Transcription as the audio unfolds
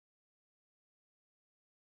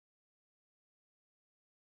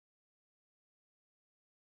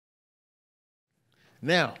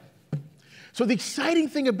Now, so the exciting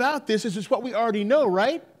thing about this is what we already know,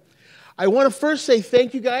 right? I want to first say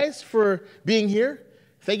thank you guys for being here.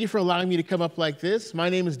 Thank you for allowing me to come up like this. My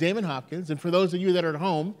name is Damon Hopkins, and for those of you that are at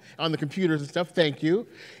home on the computers and stuff, thank you.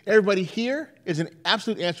 Everybody here is an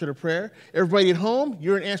absolute answer to prayer. Everybody at home,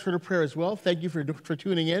 you're an answer to prayer as well. Thank you for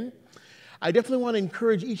tuning in. I definitely want to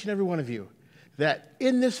encourage each and every one of you that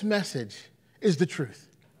in this message is the truth.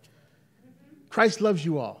 Christ loves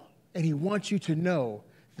you all, and he wants you to know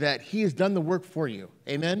that he has done the work for you.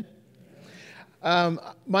 Amen?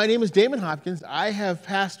 My name is Damon Hopkins. I have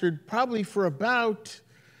pastored probably for about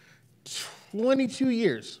 22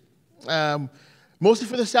 years, mostly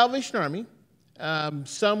for the Salvation Army,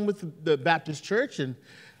 some with the Baptist Church, and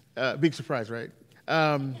big surprise, right?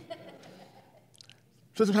 Spent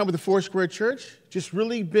some time with the Foursquare Church, just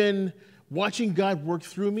really been watching God work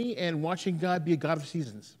through me and watching God be a God of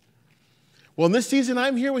seasons. Well, in this season,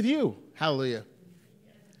 I'm here with you. Hallelujah.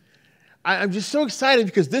 I'm just so excited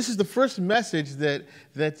because this is the first message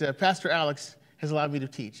that Pastor Alex has allowed me to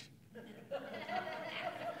teach.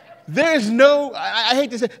 There's no, I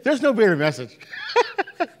hate to say, there's no better message.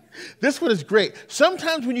 This one is great.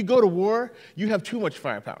 Sometimes when you go to war, you have too much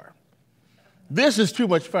firepower. This is too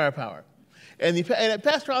much firepower. And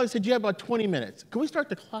Pastor Alex said, you have about 20 minutes. Can we start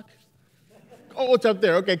the clock? Oh, it's up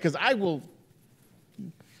there. Okay, because I will.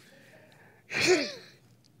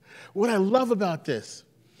 What I love about this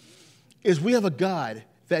is we have a God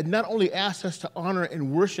that not only asks us to honor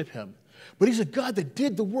and worship him, but he's a God that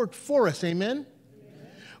did the work for us. Amen?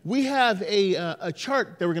 We have a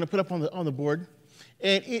chart that we're going to put up on the board,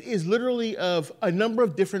 and it is literally of a number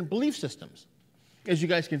of different belief systems, as you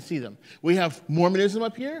guys can see them. We have Mormonism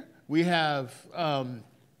up here. We have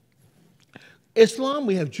Islam.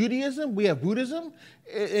 We have Judaism. We have Buddhism.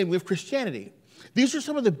 And we have Christianity. These are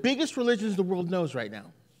some of the biggest religions the world knows right now.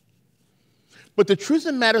 But the truth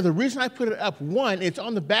of the matter, the reason I put it up, one, it's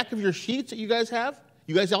on the back of your sheets that you guys have.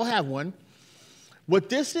 You guys all have one. What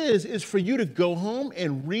this is for you to go home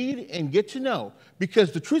and read and get to know.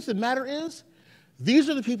 Because the truth of the matter is, these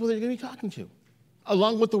are the people that you're going to be talking to,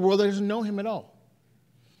 along with the world that doesn't know him at all.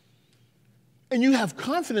 And you have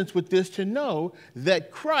confidence with this to know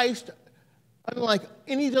that Christ, unlike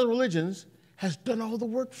any of the other religions, has done all the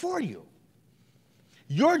work for you.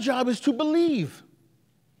 Your job is to believe.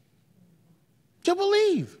 To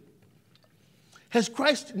believe. Has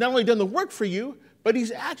Christ not only done the work for you, but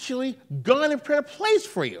he's actually gone and prepared a place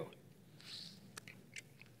for you.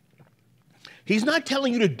 He's not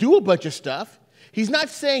telling you to do a bunch of stuff. He's not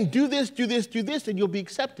saying, do this, do this, do this, and you'll be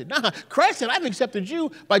accepted. Nah, Christ said, I've accepted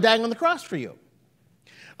you by dying on the cross for you.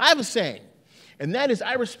 I have a saying, and that is,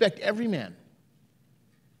 I respect every man.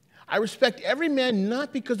 I respect every man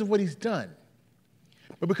not because of what he's done,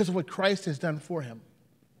 but because of what Christ has done for him.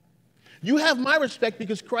 You have my respect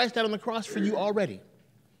because Christ died on the cross for you already.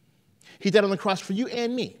 He died on the cross for you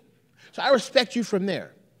and me. So I respect you from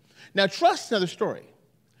there. Now, trust is another story,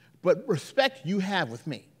 but respect you have with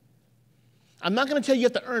me. I'm not going to tell you you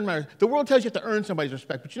have to earn the world tells you have to earn somebody's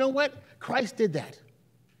respect, but you know what? Christ did that.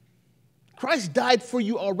 Christ died for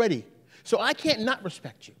you already. So I can't not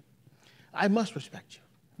respect you. I must respect you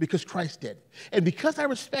because Christ did. And because I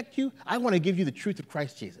respect you, I want to give you the truth of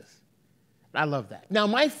Christ Jesus. I love that. Now,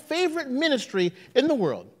 my favorite ministry in the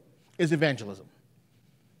world is evangelism.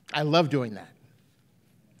 I love doing that.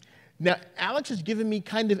 Now, Alex has given me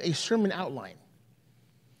kind of a sermon outline.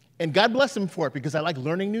 And God bless him for it because I like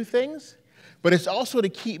learning new things, but it's also to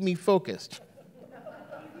keep me focused.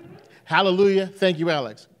 Hallelujah. Thank you,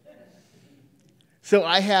 Alex. So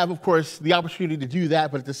I have, of course, the opportunity to do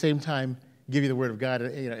that, but at the same time, give you the word of God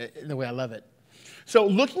in the way I love it. So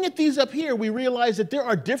looking at these up here, we realize that there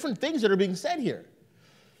are different things that are being said here.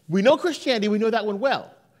 We know Christianity, we know that one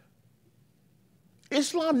well.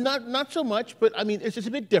 Islam, not so much, but I mean, it's just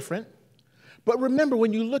a bit different. But remember,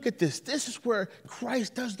 when you look at this, this is where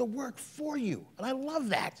Christ does the work for you. And I love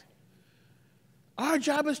that. Our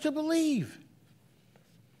job is to believe.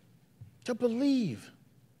 To believe.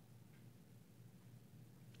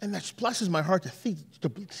 And that blesses my heart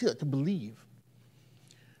to believe.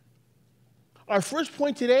 Our first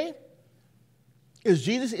point today is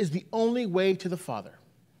Jesus is the only way to the Father.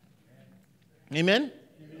 Amen?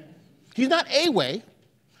 Amen? He's not a way.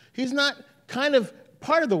 He's not kind of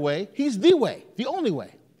part of the way. He's the way, the only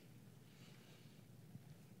way.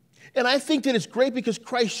 And I think that it's great because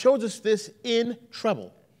Christ shows us this in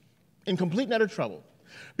trouble, in complete and utter trouble.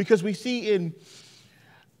 Because we see in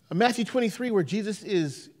Matthew 23 where Jesus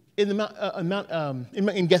is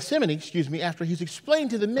in Gethsemane, after he's explained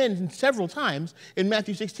to the men several times. In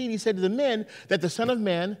Matthew 16, he said to the men that the Son of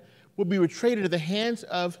Man will be betrayed into the hands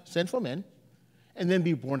of sinful men and then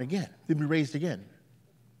be born again, then be raised again.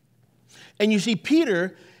 And you see,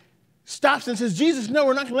 Peter stops and says, Jesus, no,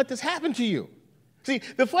 we're not going to let this happen to you. See,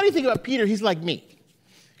 the funny thing about Peter, he's like me.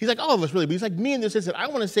 He's like all of us, really, but he's like me in the sense that I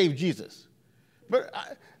want to save Jesus. But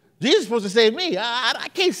Jesus is supposed to save me. I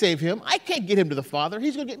can't save him. I can't get him to the Father.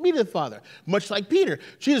 He's going to get me to the Father. Much like Peter.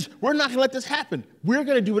 Jesus, we're not going to let this happen. We're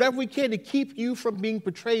going to do whatever we can to keep you from being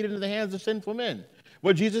betrayed into the hands of sinful men.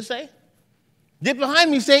 What did Jesus say? Get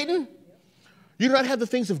behind me, Satan. You do not have the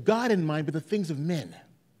things of God in mind, but the things of men.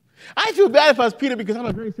 I feel bad if I was Peter because I'm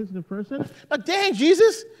a very sensitive person. But dang,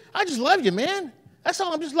 Jesus, I just love you, man. That's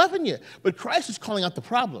all. I'm just loving you. But Christ is calling out the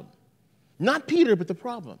problem. Not Peter, but the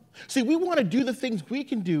problem. See, we want to do the things we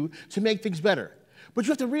can do to make things better. But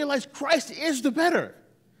you have to realize Christ is the better.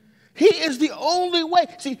 He is the only way.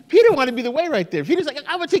 See, Peter wanted to be the way right there. Peter's like,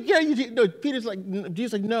 I'm going to take care of you. No, Jesus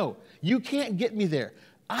is like, no, you can't get me there.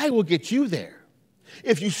 I will get you there.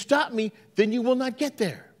 If you stop me, then you will not get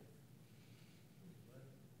there.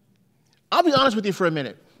 I'll be honest with you for a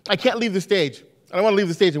minute. I can't leave the stage. I don't want to leave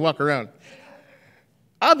the stage and walk around.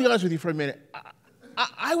 I'll be honest with you for a minute.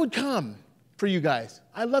 I would come for you guys.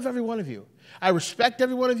 I love every one of you. I respect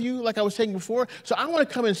every one of you, like I was saying before, so I want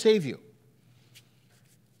to come and save you.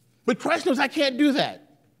 But Christ knows I can't do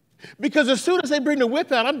that. Because as soon as they bring the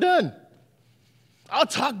whip out, I'm done. I'll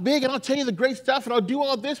talk big and I'll tell you the great stuff and I'll do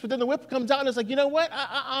all this, but then the whip comes out and it's like, you know what?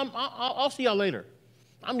 I'll see y'all later.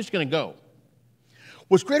 I'm just going to go.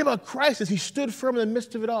 What's great about Christ is he stood firm in the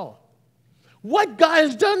midst of it all. What guy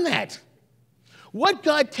has done that? What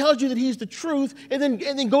God tells you that he's the truth and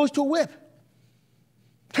then goes to a whip?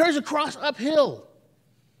 Carries a cross uphill.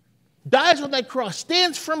 Dies on that cross.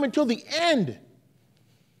 Stands firm until the end.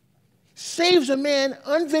 Saves a man,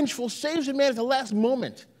 unvengeful, saves a man at the last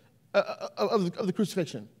moment of the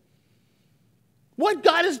crucifixion. What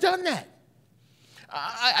God has done that?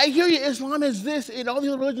 I hear you, Islam has this, and all the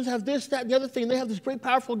other religions have this, that, and the other thing. They have this great,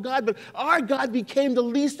 powerful God, but our God became the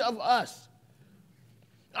least of us.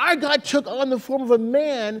 Our God took on the form of a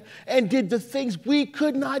man and did the things we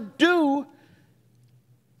could not do,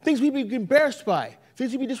 things we'd be embarrassed by,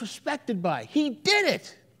 things we'd be disrespected by. He did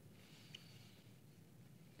it.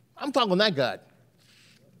 I'm following that God.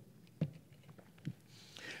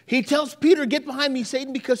 He tells Peter, get behind me,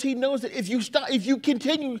 Satan, because he knows that if you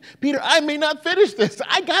continue, Peter, I may not finish this.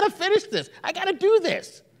 I got to finish this. I got to do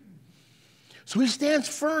this. So he stands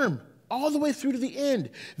firm all the way through to the end.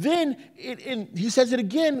 Then he says it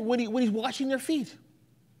again when he's washing their feet.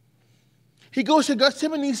 He goes to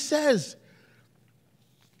Gethsemane and he says,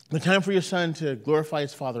 the time for your son to glorify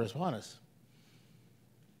his Father is upon us.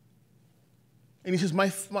 And he says,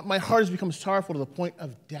 my heart has become sorrowful to the point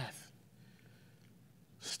of death.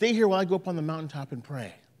 Stay here while I go up on the mountaintop and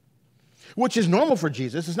pray. Which is normal for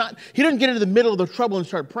Jesus. It's not, he didn't get into the middle of the trouble and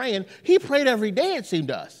start praying. He prayed every day, it seemed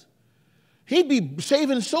to us. He'd be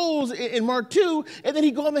saving souls in Mark 2, and then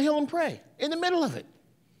he'd go on the hill and pray in the middle of it.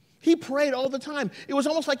 He prayed all the time. It was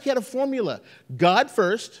almost like he had a formula. God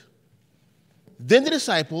first, then the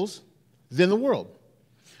disciples, then the world.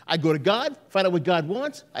 I go to God, find out what God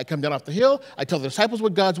wants. I come down off the hill. I tell the disciples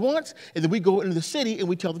what God wants, and then we go into the city and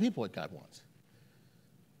we tell the people what God wants.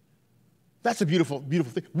 That's a beautiful,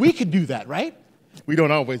 beautiful thing. We could do that, right? We don't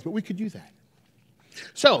always, but we could do that.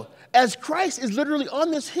 So, as Christ is literally on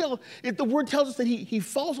this hill, the word tells us that he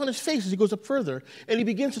falls on his face as he goes up further, and he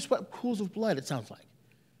begins to sweat pools of blood, it sounds like.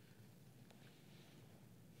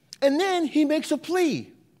 And then he makes a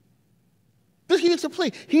plea. He makes a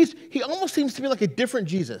plea. He almost seems to be like a different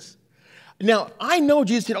Jesus. Now, I know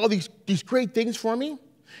Jesus did all these great things for me,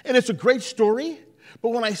 and it's a great story.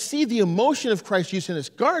 But when I see the emotion of Christ Jesus in this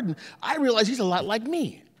garden, I realize he's a lot like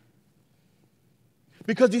me.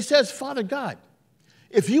 Because he says, Father God,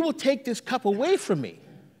 if you will take this cup away from me,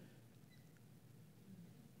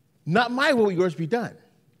 not my will, yours be done.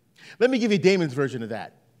 Let me give you Damon's version of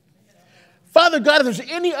that. Father God, if there's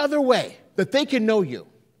any other way that they can know you,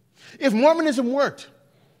 if Mormonism worked,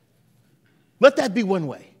 let that be one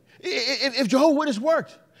way. If Jehovah's Witnesses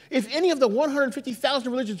worked, if any of the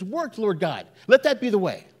 150,000 religions worked, Lord God, let that be the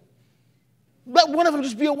way. Let one of them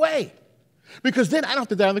just be a way. Because then I don't have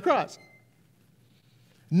to die on the cross.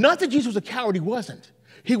 Not that Jesus was a coward, he wasn't.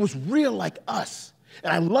 He was real like us.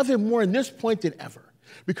 And I love him more in this point than ever.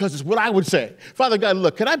 Because it's what I would say. Father God,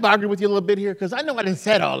 look, can I bargain with you a little bit here? Because I know I didn't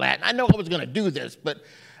say all that. And I know I was going to do this. But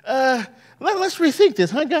let's rethink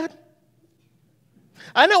this, huh, God?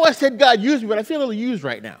 I know I said God used me, but I feel a little used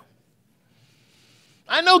right now.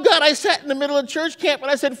 I know, God, I sat in the middle of church camp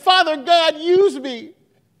and I said, Father, God, use me.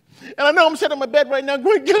 And I know I'm sitting on my bed right now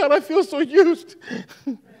going, God, I feel so used.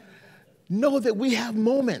 Know that we have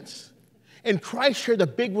moments. And Christ shared the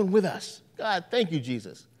big one with us. God, thank you,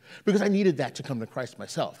 Jesus, because I needed that to come to Christ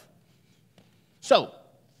myself. So,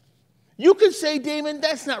 you could say, Damon,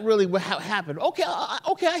 that's not really how it happened. Okay,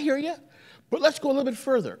 I hear you. But let's go a little bit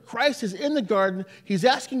further. Christ is in the garden. He's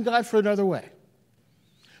asking God for another way.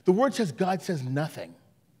 The word says God says nothing.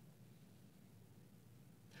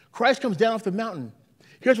 Christ comes down off the mountain.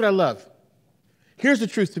 Here's what I love. Here's the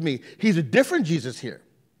truth to me. He's a different Jesus here.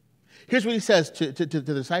 Here's what he says to the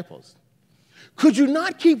disciples. Could you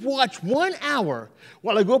not keep watch 1 hour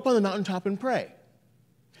while I go up on the mountaintop and pray?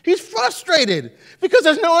 He's frustrated because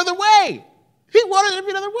there's no other way. He wanted there to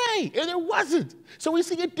be another way, and there wasn't. So we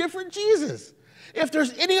see a different Jesus. If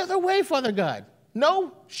there's any other way, Father God,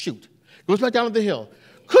 no, shoot. Goes back down to the hill.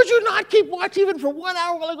 Could you not keep watch even for 1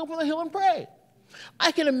 hour while I go up on the hill and pray?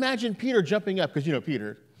 I can imagine Peter jumping up, because,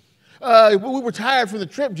 Peter, we were tired from the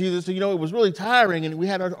trip, Jesus, and, it was really tiring, and we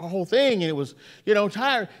had our whole thing, and it was,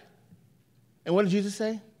 tired. And what did Jesus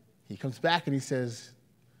say? He comes back and he says,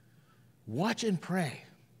 watch and pray,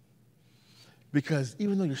 because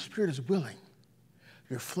even though your spirit is willing,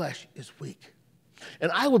 your flesh is weak.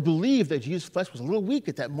 And I would believe that Jesus' flesh was a little weak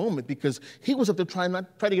at that moment because he was up there trying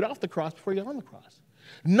to get off the cross before he got on the cross.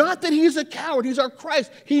 Not that he's a coward. He's our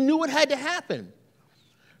Christ. He knew it had to happen.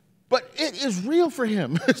 But it is real for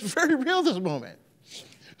him. It's very real this moment.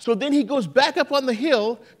 So then he goes back up on the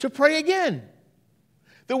hill to pray again.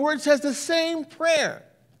 The word says the same prayer.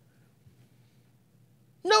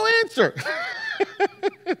 No answer.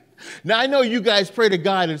 Now, I know you guys pray to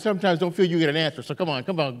God and sometimes don't feel you get an answer. So come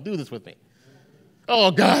on, do this with me.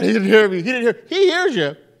 Oh, God, he didn't hear me. He hears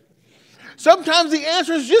you. Sometimes the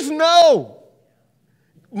answer is just no.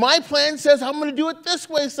 My plan says I'm going to do it this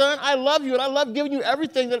way, son. I love you, and I love giving you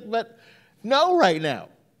everything, but no right now.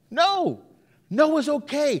 No. No is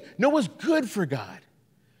okay. No is good for God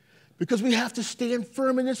because we have to stand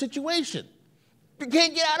firm in this situation. We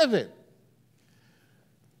can't get out of it.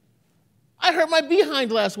 I hurt my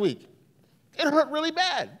behind last week. It hurt really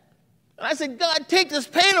bad. And I said, God, take this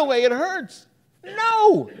pain away. It hurts.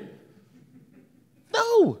 No.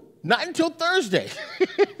 Not until Thursday.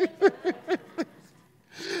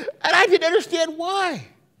 And I didn't understand why.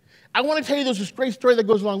 I want to tell you there's this great story that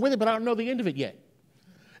goes along with it, but I don't know the end of it yet.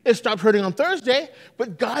 It stopped hurting on Thursday,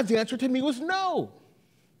 but God's answer to me was no.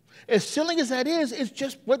 As silly as that is,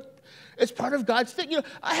 it's part of God's thing.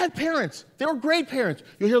 I had parents. They were great parents.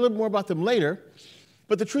 You'll hear a little more about them later.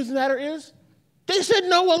 But the truth of the matter is, they said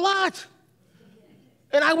no a lot.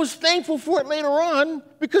 And I was thankful for it later on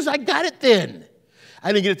because I got it then.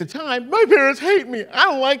 I didn't get it at the time. My parents hate me. I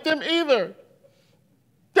don't like them either.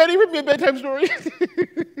 Daddy, read me a bedtime story.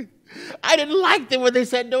 I didn't like them when they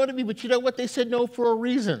said no to me, but you know what? They said no for a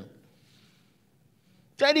reason.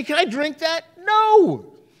 Daddy, can I drink that?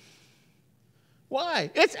 No.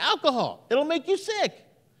 Why? It's alcohol. It'll make you sick.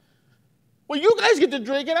 Well, you guys get to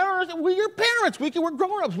drink it. I don't understand. We're your parents. We're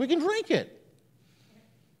grown-ups. We can drink it.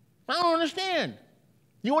 I don't understand.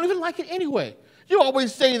 You won't even like it anyway. You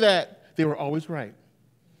always say that. They were always right.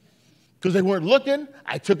 Because they weren't looking,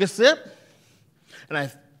 I took a sip, and I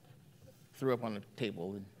threw up on the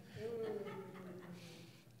table. And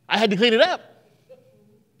I had to clean it up.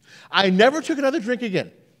 I never took another drink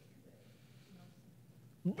again.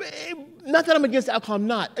 Not that I'm against alcohol, I'm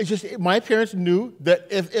not. It's just my parents knew that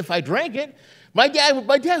if I drank it, my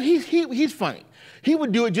dad, he's funny. He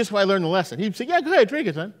would do it just so I learned the lesson. He'd say, yeah, go ahead, drink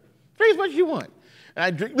it, son. Drink as much as you want. And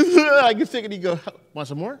I'd drink, I get sick, and he'd go, want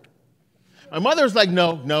some more? My mother's like,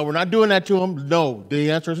 no, we're not doing that to him. No,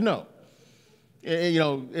 the answer is no.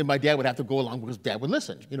 And my dad would have to go along because dad would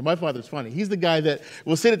listen. My father's funny. He's the guy that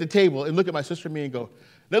will sit at the table and look at my sister and me and go,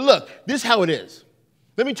 now look, this is how it is.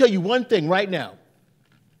 Let me tell you one thing right now.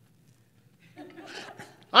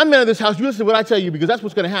 I'm man of this house. You listen to what I tell you because that's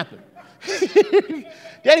what's going to happen.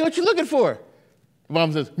 Daddy, what you looking for?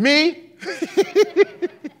 Mom says, me?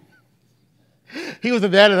 He was the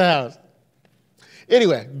dad of the house.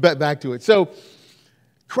 Anyway, back to it. So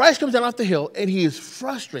Christ comes down off the hill, and he is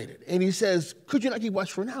frustrated. And he says, could you not keep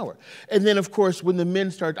watch for an hour? And then, of course, when the men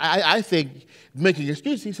start, I think, making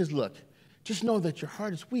excuses, he says, look, just know that your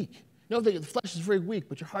heart is weak. Know that the flesh is very weak,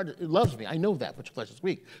 but your heart it loves me. I know that, but your flesh is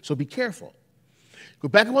weak. So be careful. Go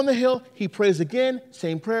back up on the hill. He prays again.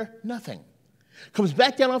 Same prayer. Nothing. Comes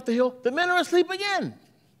back down off the hill. The men are asleep again.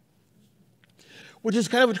 Which is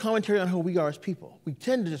kind of a commentary on who we are as people. We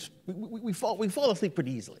tend to just, we fall asleep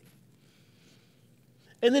pretty easily.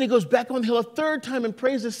 And then he goes back on the hill a third time and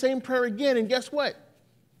prays the same prayer again. And guess what?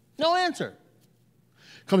 No answer.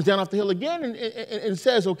 Comes down off the hill again and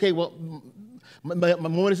says, okay, well, my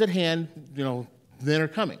moment is at hand. Men are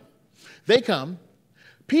coming. They come.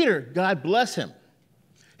 Peter, God bless him.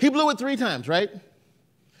 He blew it 3 times, right?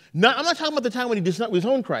 I'm not talking about the time when he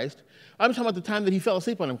disowned Christ. I'm talking about the time that he fell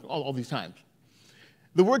asleep on him all these times.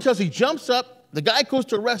 The word tells he jumps up, the guy goes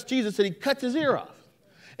to arrest Jesus, and he cuts his ear off.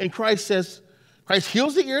 And Christ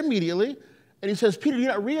heals the ear immediately, and he says, Peter, do you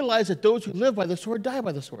not realize that those who live by the sword die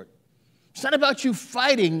by the sword? It's not about you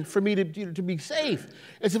fighting for me to be safe.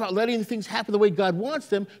 It's about letting things happen the way God wants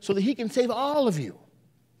them so that he can save all of you.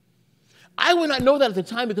 I would not know that at the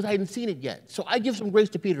time because I hadn't seen it yet. So I give some grace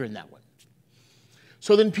to Peter in that one.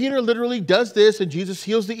 So then Peter literally does this, and Jesus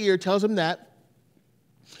heals the ear, tells him that.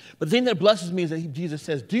 But the thing that blesses me is that Jesus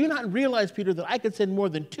says, do you not realize, Peter, that I could send more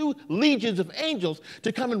than 2 legions of angels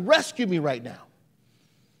to come and rescue me right now?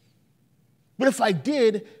 But if I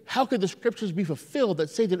did, how could the scriptures be fulfilled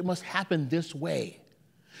that say that it must happen this way?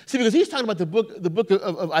 See, because he's talking about the book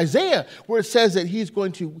of Isaiah, where it says that he's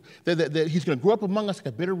going to grow up among us like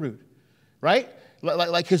a bitter root, right?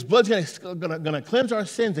 Like his blood's going to cleanse our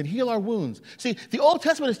sins and heal our wounds. See, the Old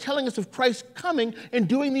Testament is telling us of Christ coming and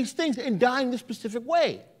doing these things and dying this specific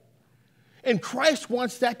way. And Christ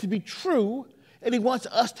wants that to be true, and he wants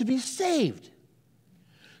us to be saved.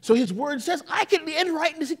 So his word says, I can end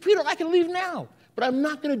right and say, Peter, I can leave now. But I'm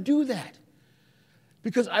not going to do that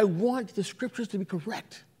because I want the scriptures to be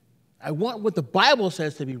correct. I want what the Bible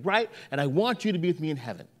says to be right, and I want you to be with me in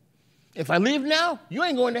heaven. If I leave now, you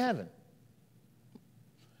ain't going to heaven.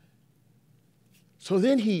 So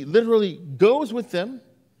then he literally goes with them,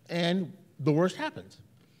 and the worst happens.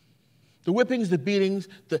 The whippings, the beatings,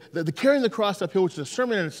 the carrying the cross uphill, which is a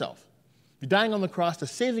sermon in itself. The dying on the cross, the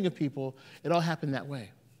saving of people, it all happened that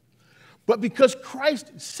way. But because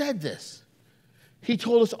Christ said this, he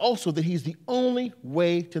told us also that he's the only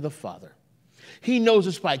way to the Father. He knows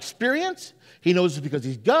this by experience, he knows this because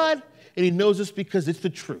he's God, and he knows this because it's the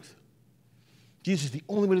truth. Jesus is the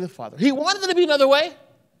only way to the Father. He wanted there to be another way.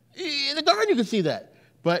 In the garden you could see that.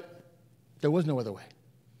 But there was no other way.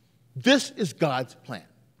 This is God's plan.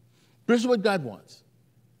 This is what God wants.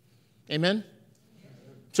 Amen?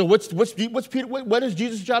 So what is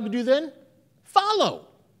Jesus' job to do then? Follow.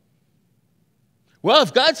 Well,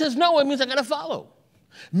 if God says no, it means I got to follow.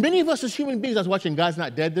 Many of us as human beings, I was watching God's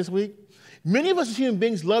Not Dead this week. Many of us as human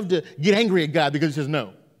beings love to get angry at God because he says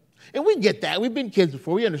no. And we get that. We've been kids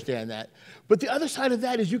before. We understand that. But the other side of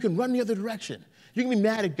that is you can run the other direction. You can be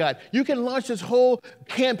mad at God. You can launch this whole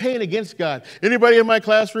campaign against God. Anybody in my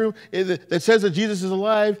classroom that says that Jesus is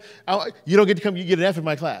alive, you don't get to come, you get an F in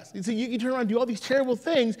my class. So you can turn around and do all these terrible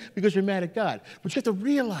things because you're mad at God. But you have to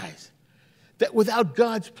realize that without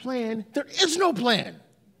God's plan, there is no plan.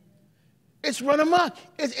 It's run amok.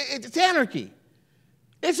 It's anarchy.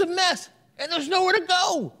 It's a mess. And there's nowhere to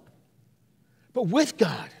go. But with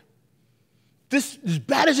God, this as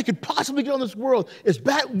bad as it could possibly get on this world, as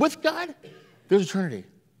bad with God, there's eternity.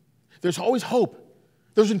 There's always hope.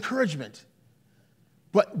 There's encouragement.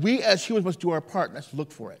 But we as humans must do our part, and let's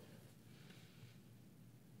look for it.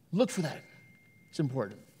 Look for that. It's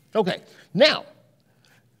important. Okay, now,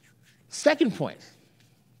 second point.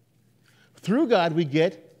 Through God, we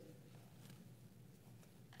get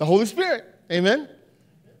the Holy Spirit. Amen?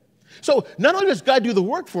 So not only does God do the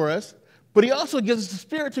work for us, but he also gives us the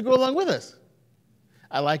Spirit to go along with us.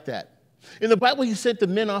 I like that. In the Bible, he sent the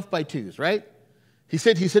men off by twos, right? He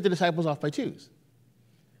sent the disciples off by twos.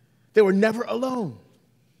 They were never alone.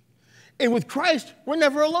 And with Christ, we're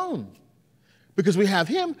never alone. Because we have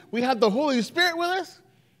him, we have the Holy Spirit with us.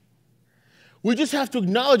 We just have to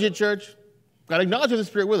acknowledge it, church. Got to acknowledge the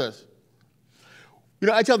Spirit with us. You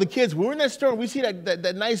know, I tell the kids, when we're in that store, we see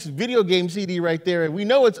that nice video game CD right there, and we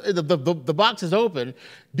know it's the box is open.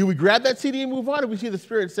 Do we grab that CD and move on, or we see the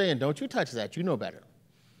Spirit saying, don't you touch that, you know better?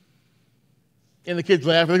 And the kids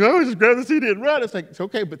laugh, like, oh, just grab the CD and run. It's like, it's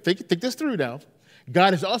okay, but think this through now.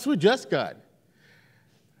 God is also a just God.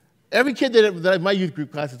 Every kid that in my youth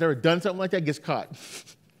group class has ever done something like that gets caught.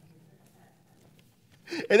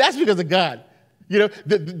 And that's because of God. You know,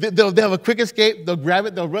 they'll have a quick escape, they'll grab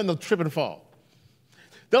it, they'll run, they'll trip and fall.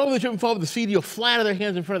 They'll only trip and fall, but the CD will fly out of their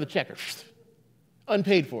hands in front of the checker.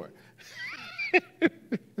 Unpaid for.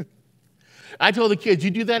 I told the kids, you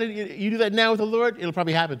do that now with the Lord, it'll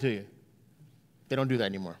probably happen to you. They don't do that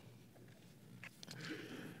anymore.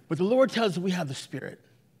 But the Lord tells us we have the Spirit.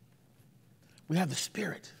 We have the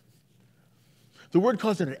Spirit. The Word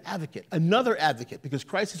calls it an advocate, another advocate, because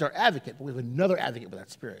Christ is our advocate, but we have another advocate with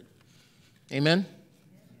that Spirit. Amen?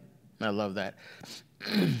 I love that.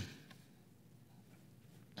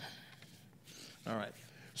 All right.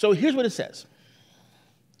 So here's what it says.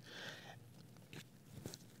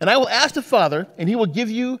 And I will ask the Father, and he will give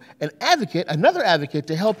you an advocate, another advocate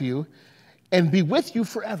to help you and be with you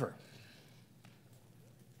forever.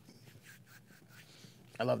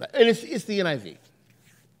 I love that. And it's the NIV.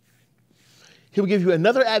 He will give you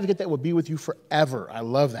another advocate that will be with you forever. I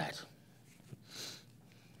love that.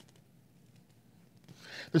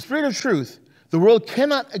 The Spirit of truth, the world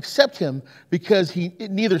cannot accept him because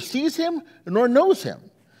it neither sees him nor knows him.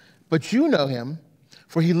 But you know him,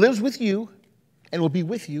 for he lives with you and will be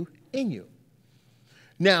with you in you.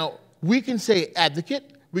 Now, we can say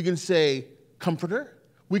advocate, we can say comforter,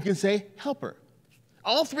 we can say helper.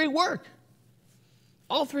 All three work.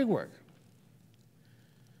 All three work.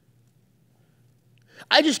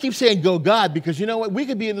 I just keep saying go God because you know what? We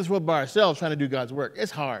could be in this world by ourselves trying to do God's work.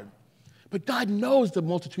 It's hard. But God knows the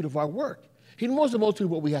multitude of our work. He knows the multitude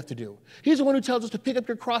of what we have to do. He's the one who tells us to pick up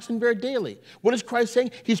your cross and bear it daily. What is Christ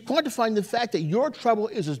saying? He's quantifying the fact that your trouble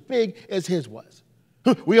is as big as his was.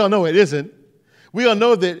 We all know it isn't. We all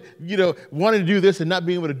know that, wanting to do this and not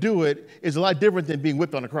being able to do it is a lot different than being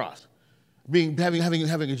whipped on a cross, having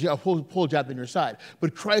a pole jabbed in your side.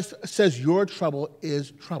 But Christ says your trouble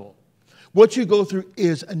is trouble. What you go through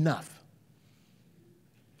is enough.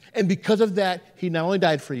 And because of that, he not only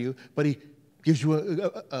died for you, but he gives you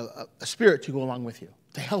a spirit to go along with you,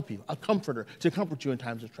 to help you, a comforter, to comfort you in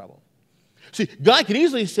times of trouble. See, God can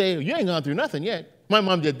easily say, you ain't gone through nothing yet. My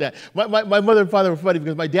mom did that. My mother and father were funny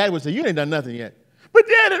because my dad would say, you ain't done nothing yet. But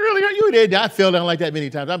Dad, it really hurt you. Did. I fell down like that many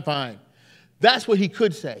times. I'm fine. That's what he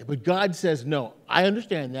could say. But God says, no, I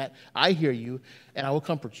understand that. I hear you, and I will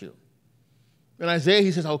comfort you. In Isaiah,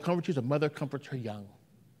 he says, I will comfort you as a mother comforts her young.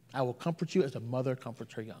 I will comfort you as a mother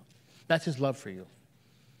comforts her young. That's his love for you.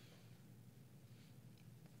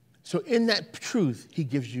 So in that truth, he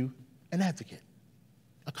gives you an advocate,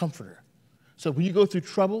 a comforter. So when you go through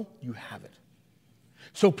trouble, you have it.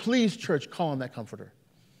 So please, church, call on that comforter.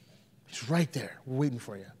 He's right there, waiting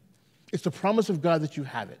for you. It's the promise of God that you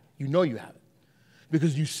have it. You know you have it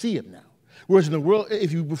because you see him now. Whereas in the world,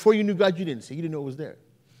 before you knew God, you didn't see. You didn't know it was there.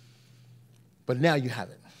 But now you have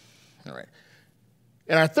it. All right.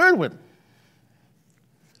 And our third one,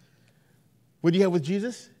 what do you have with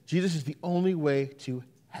Jesus? Jesus is the only way to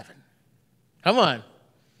heaven. Come on.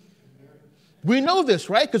 We know this,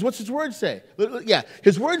 right? Because what's his word say? Yeah,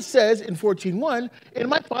 his word says in 14:1, in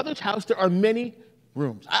my Father's house there are many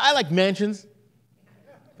rooms. I like mansions.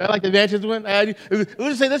 I like the mansions one.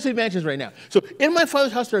 Let's say mansions right now. So in my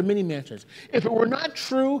Father's house there are many mansions. If it were not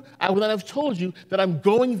true, I would not have told you that I'm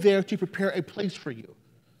going there to prepare a place for you.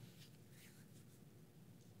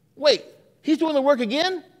 Wait, he's doing the work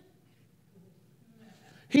again?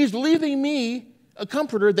 He's leaving me a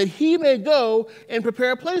comforter that he may go and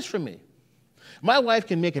prepare a place for me. My wife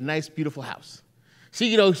can make a nice, beautiful house.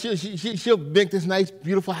 She'll make this nice,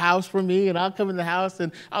 beautiful house for me, and I'll come in the house,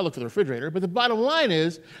 and I'll look for the refrigerator. But the bottom line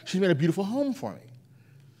is she's made a beautiful home for me.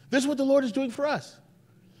 This is what the Lord is doing for us.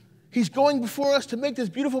 He's going before us to make this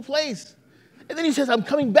beautiful place. And then he says, I'm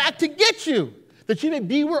coming back to get you, that you may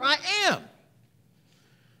be where I am.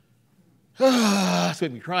 That's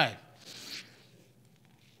made me cry.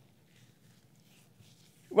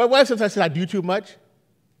 My wife sometimes said I do too much.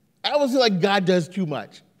 I always feel like God does too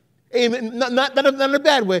much. Amen. Not in a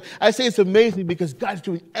bad way. I say it's amazing because God's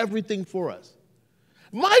doing everything for us.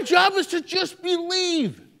 My job is to just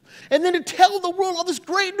believe and then to tell the world all this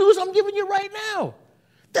great news I'm giving you right now.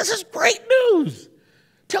 This is great news.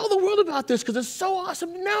 Tell the world about this because it's so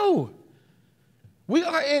awesome to know.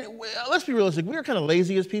 Let's be realistic, we are kind of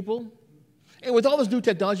lazy as people. And with all this new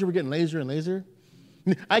technology, we're getting lazier and lazier.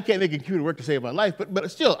 I can't make a computer work to save my life,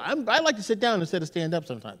 but still, I like to sit down instead of stand up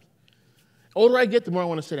sometimes. The older I get, the more I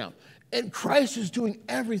want to sit down. And Christ is doing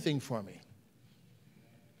everything for me.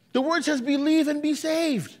 The word says believe and be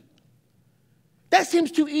saved. That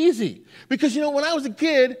seems too easy. Because, when I was a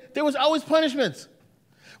kid, there was always punishments.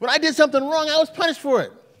 When I did something wrong, I was punished for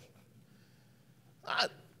it.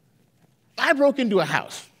 I broke into a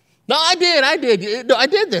house. No, I did. No, I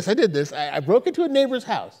did this. I broke into a neighbor's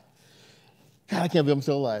house. God, I can't believe I'm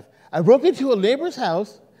still alive. I broke into a neighbor's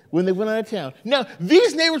house when they went out of town. Now,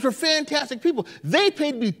 these neighbors were fantastic people. They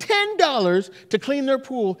paid me $10 to clean their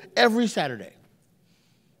pool every Saturday.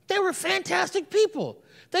 They were fantastic people.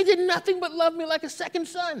 They did nothing but love me like a second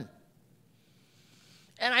son.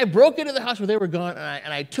 And I broke into the house where they were gone,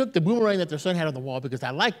 and I took the boomerang that their son had on the wall because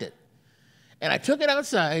I liked it. And I took it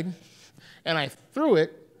outside, and I threw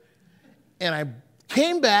it, and I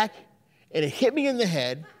came back, and it hit me in the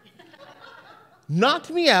head, knocked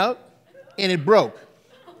me out, and it broke.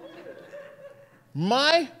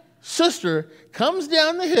 My sister comes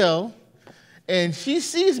down the hill, and she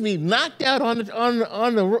sees me knocked out on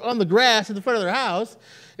the grass in the front of their house,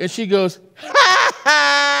 and she goes, ha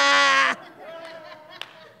ha!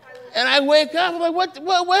 And I wake up, I'm like,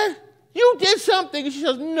 what? You did something. And she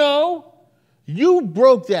says, no, you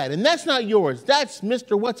broke that, and that's not yours. That's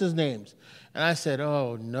Mr. What's-his-name's. And I said,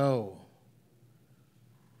 oh, no.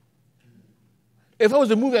 If I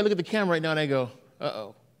was a movie, I'd look at the camera right now and I go,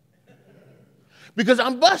 uh-oh. Because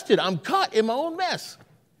I'm busted. I'm caught in my own mess.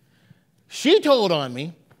 She told on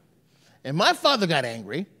me, and my father got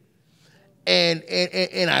angry.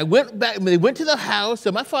 And I went back. They went to the house,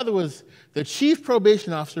 and my father was the chief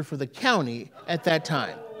probation officer for the county at that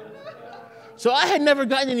time. So I had never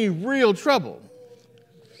gotten any real trouble.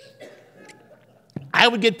 I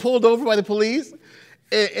would get pulled over by the police.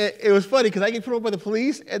 It was funny because I get pulled over by the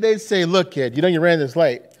police, and they'd say, look, kid, you know you ran this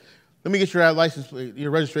light. Let me get your license, your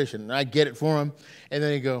registration. And I get it for them. And then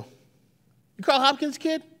they go, you call Hopkins,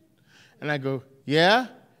 kid? And I go, yeah.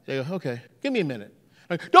 They go, okay, give me a minute.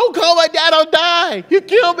 I'm like, don't call my dad, I'll die. He'll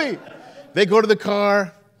kill me. They go to the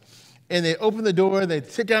car, and they open the door. They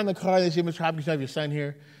sit down in the car. They say, Mr. Hopkins, you have your son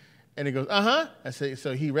here. And he goes, uh-huh. I say,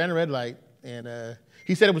 so he ran a red light. And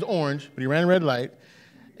he said it was orange, but he ran a red light.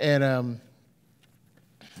 And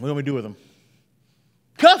what do we do with him?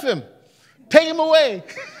 Cuff him. Take him away.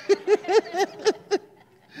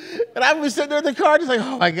 And I was sitting there in the car just like,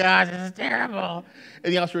 oh, my gosh, this is terrible.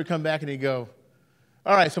 And the officer would come back and he'd go,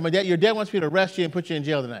 all right, so your dad wants me to arrest you and put you in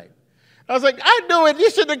jail tonight. I was like, I knew it. You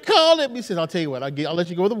shouldn't have called him. He said, I'll tell you what, I'll let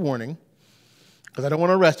you go with a warning because I don't want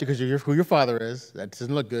to arrest you because you're who your father is. That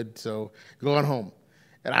doesn't look good, so go on home.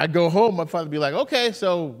 And I'd go home. My father would be like, okay,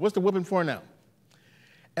 so what's the whipping for now?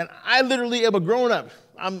 And I literally am a grown-up.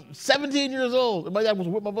 I'm 17 years old, and my dad was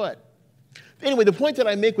whip my butt. Anyway, the point that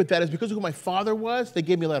I make with that is because of who my father was, they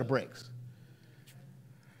gave me a lot of breaks.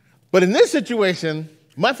 But in this situation,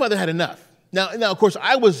 my father had enough. Now, of course,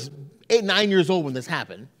 I was 8, 9 years old when this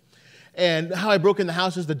happened. And how I broke in the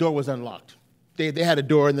house is the door was unlocked. They had a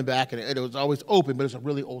door in the back, and it was always open, but it was a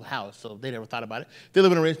really old house, so they never thought about it. They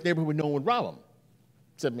live in a neighborhood where no one would rob them,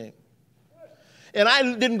 except me. And I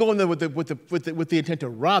didn't go in there with the intent to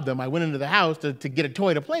rob them. I went into the house to get a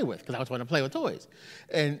toy to play with because I was wanting to play with toys.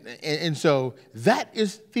 And so that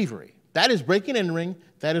is thievery. That is breaking and entering.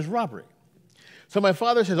 That is robbery. So my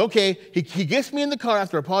father says, okay, he gets me in the car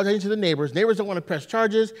after apologizing to the neighbors. Neighbors don't want to press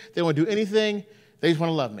charges. They don't want to do anything. They just want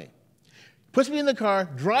to love me. Puts me in the car,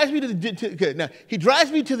 drives me to the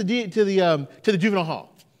juvenile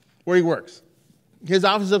hall where he works. His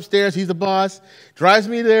office is upstairs. He's the boss. Drives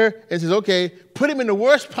me there and says, okay, put him in the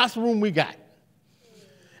worst possible room we got.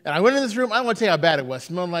 And I went in this room. I don't want to tell you how bad it was. It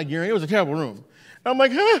smelled like urine. It was a terrible room. And I'm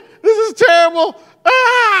like, this is terrible.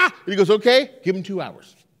 Ah! And he goes, okay, give him 2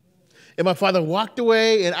 hours. And my father walked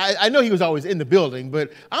away. And I know he was always in the building,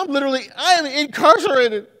 but I am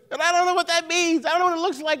incarcerated. And I don't know what that means. I don't know what it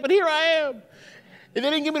looks like, but here I am. And they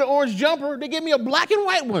didn't give me the orange jumper. They gave me a black and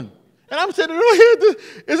white one. And I'm sitting there,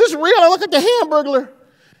 is this real? I look like the Hamburglar.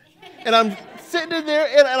 And I'm sitting in there,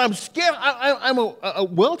 and I'm scared. I'm a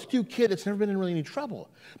well-to-do kid that's never been in really any trouble.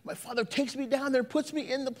 My father takes me down there, puts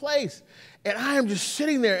me in the place. And I am just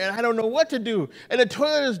sitting there, and I don't know what to do. And the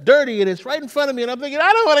toilet is dirty, and it's right in front of me. And I'm thinking,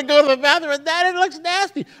 I don't want to go to the bathroom. And that, it looks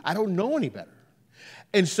nasty. I don't know any better.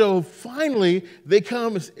 And so finally, they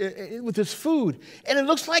come with this food. And it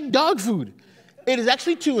looks like dog food. It is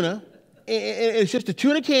actually tuna. And it's just a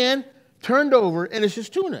tuna can turned over, and it's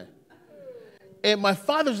just tuna. And my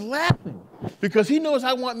father's laughing because he knows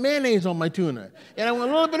I want mayonnaise on my tuna, and I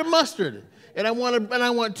want a little bit of mustard, and I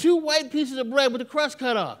want 2 white pieces of bread with the crust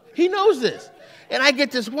cut off. He knows this. And I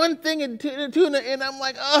get this one thing in tuna, and I'm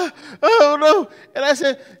like, oh no. And I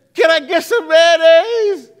said, can I get some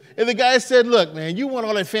mayonnaise? And the guy said, look, man, you want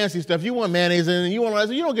all that fancy stuff. You want mayonnaise, and you want all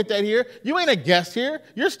that. You don't get that here. You ain't a guest here.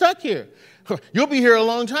 You're stuck here. You'll be here a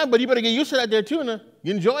long time, but you better get used to that there tuna.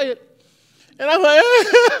 You enjoy it. And I'm like,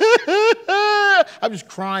 I'm just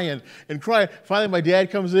crying and crying. Finally, my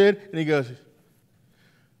dad comes in, and he goes,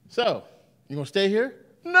 so, you going to stay here?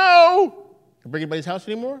 No. Bring anybody's house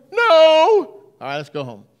anymore? No. All right, let's go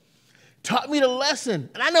home. Taught me the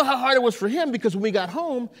lesson. And I know how hard it was for him because when we got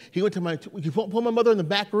home, he pulled my mother in the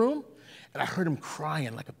back room, and I heard him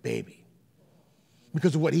crying like a baby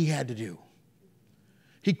because of what he had to do.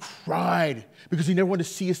 He cried because he never wanted to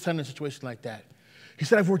see his son in a situation like that. He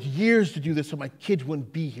said, I've worked years to do this so my kids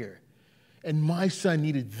wouldn't be here. And my son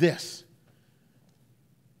needed this.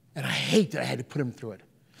 And I hate that I had to put him through it.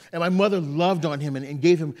 And my mother loved on him and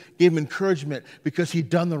gave him encouragement because he'd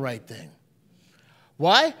done the right thing.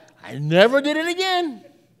 Why? I never did it again.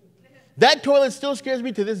 That toilet still scares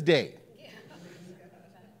me to this day.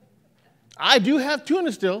 I do have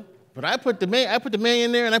tuna still, but I put the mayo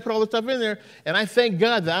in there and I put all the stuff in there, and I thank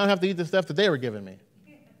God that I don't have to eat the stuff that they were giving me.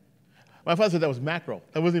 My father said that was mackerel.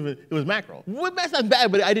 It was mackerel. Well, that's not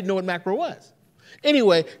bad, but I didn't know what mackerel was.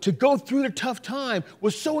 Anyway, to go through the tough time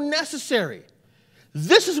was so necessary.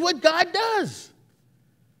 This is what God does.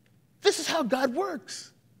 This is how God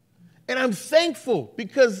works. And I'm thankful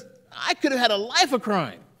because I could have had a life of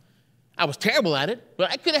crime. I was terrible at it,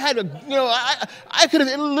 but I could have had I could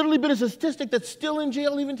have literally been a statistic that's still in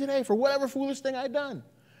jail even today for whatever foolish thing I'd done.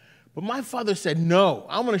 But my father said, no,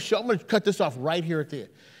 I'm going to cut this off right here at the end.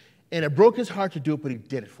 And it broke his heart to do it, but he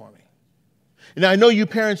did it for me. And I know you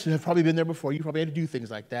parents have probably been there before. You probably had to do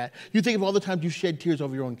things like that. You think of all the times you shed tears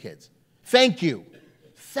over your own kids. Thank you.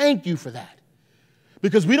 Thank you for that.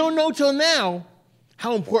 Because we don't know till now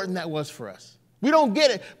how important that was for us. We don't get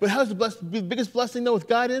it. But how's the biggest blessing, though, with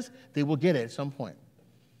God is? They will get it at some point.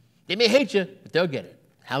 They may hate you, but they'll get it.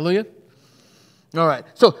 Hallelujah. All right.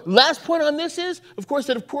 So last point on this is, of course,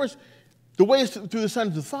 the way is through the Son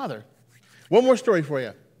to the Father. One more story for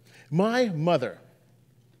you. My mother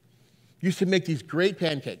used to make these great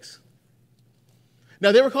pancakes.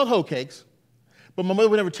 Now, they were called hoe cakes, but my mother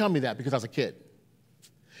would never tell me that because I was a kid.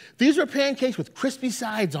 These are pancakes with crispy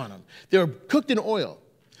sides on them. They were cooked in oil.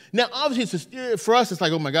 Now, obviously, for us, it's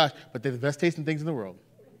like, oh, my gosh, but they're the best tasting things in the world.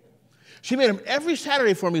 She made them every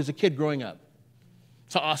Saturday for me as a kid growing up.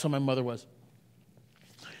 That's how awesome my mother was.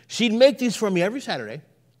 She'd make these for me every Saturday,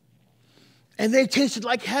 and they tasted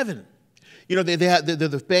like heaven. You know, they had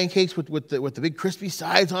the pancakes with the big crispy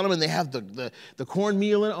sides on them, and they have the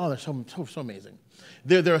cornmeal in it. Oh, they're so amazing.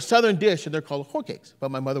 They're a southern dish, and they're called hoe cakes,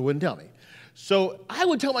 but my mother wouldn't tell me. So I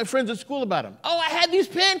would tell my friends at school about them. Oh, I had these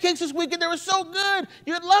pancakes this weekend. They were so good.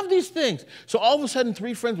 You'd love these things. So all of a sudden,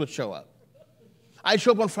 3 friends would show up. I'd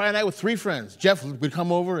show up on Friday night with 3 friends. Jeff would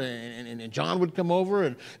come over, and John would come over,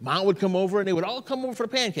 and Mom would come over, and they would all come over for the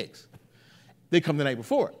pancakes. They'd come the night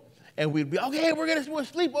before. And we'd be, okay, we're going to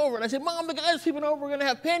sleep over. And I said, Mom, the guys are sleeping over. We're going to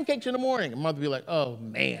have pancakes in the morning. And Mother would be like, oh,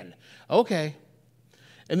 man, okay.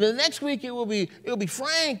 And then the next week, it will be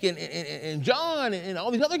Frank and John and all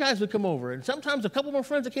these other guys would come over. And sometimes a couple more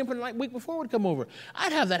friends that came from the week before would come over.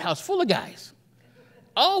 I'd have that house full of guys.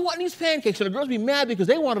 All wanting these pancakes. And the girls would be mad because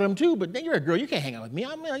they wanted them too. But then you're a girl. You can't hang out with me.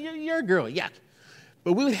 You're a girl. Yuck.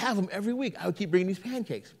 But we would have them every week. I would keep bringing these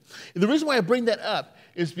pancakes. And the reason why I bring that up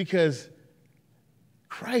is because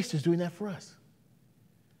Christ is doing that for us.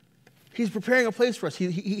 He's preparing a place for us.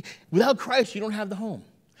 Without Christ, you don't have the home.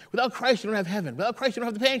 Without Christ, you don't have heaven. Without Christ, you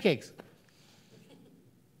don't have the pancakes.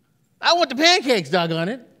 I want the pancakes, doggone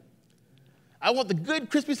it. I want the good,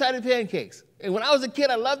 crispy-sided pancakes. And when I was a kid,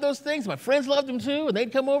 I loved those things. My friends loved them too, and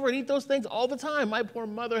they'd come over and eat those things all the time. My poor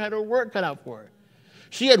mother had her work cut out for her.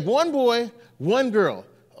 She had 1 boy, 1 girl.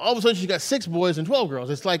 All of a sudden, she got 6 boys and 12 girls.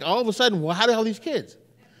 It's like all of a sudden, well, how the hell are these kids?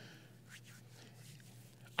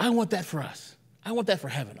 I want that for us. I want that for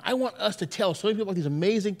heaven. I want us to tell so many people about these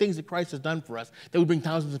amazing things that Christ has done for us that we bring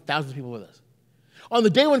thousands and thousands of people with us. On the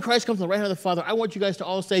day when Christ comes on the right hand of the Father, I want you guys to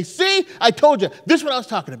all say, see, I told you. This is what I was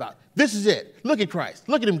talking about. This is it. Look at Christ.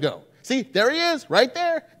 Look at him go. See, there he is, right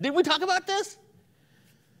there. Did we talk about this?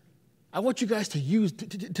 I want you guys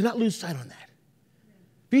to not lose sight on that.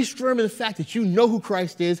 Be firm in the fact that you know who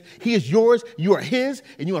Christ is. He is yours. You are his,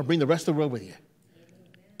 and you want to bring the rest of the world with you.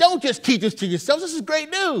 Don't just keep this to yourselves. This is great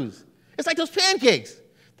news. It's like those pancakes.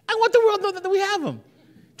 I want the world to know that we have them.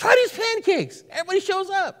 Try these pancakes. Everybody shows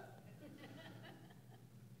up.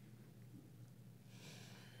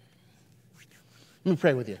 Let me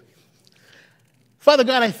pray with you. Father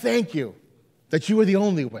God, I thank you that you are the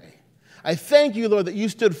only way. I thank you, Lord, that you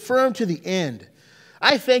stood firm to the end.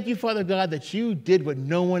 I thank you, Father God, that you did what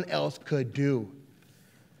no one else could do.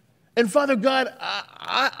 And Father God,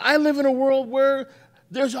 I live in a world where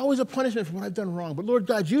there's always a punishment for what I've done wrong. But Lord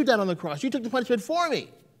God, you died on the cross. You took the punishment for me,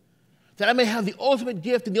 that I may have the ultimate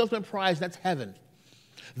gift and the ultimate prize, and that's heaven.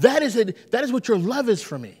 That is what your love is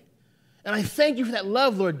for me. And I thank you for that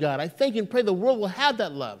love, Lord God. I thank you and pray the world will have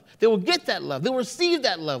that love. They will get that love. They will receive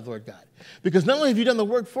that love, Lord God. Because not only have you done the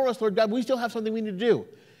work for us, Lord God, but we still have something we need to do.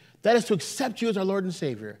 That is to accept you as our Lord and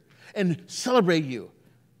Savior and celebrate you.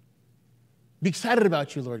 Be excited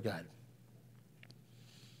about you, Lord God.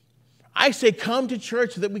 I say come to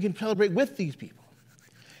church so that we can celebrate with these people.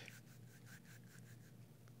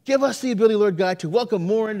 Give us the ability, Lord God, to welcome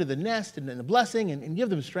more into the nest and the blessing and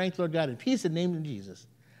give them strength, Lord God, and peace in the name of Jesus.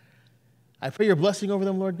 I pray your blessing over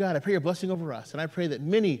them, Lord God. I pray your blessing over us. And I pray that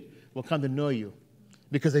many will come to know you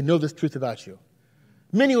because they know this truth about you.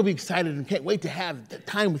 Many will be excited and can't wait to have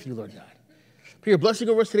time with you, Lord God. Pray your blessing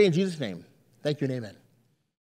over us today in Jesus' name. Thank you and amen.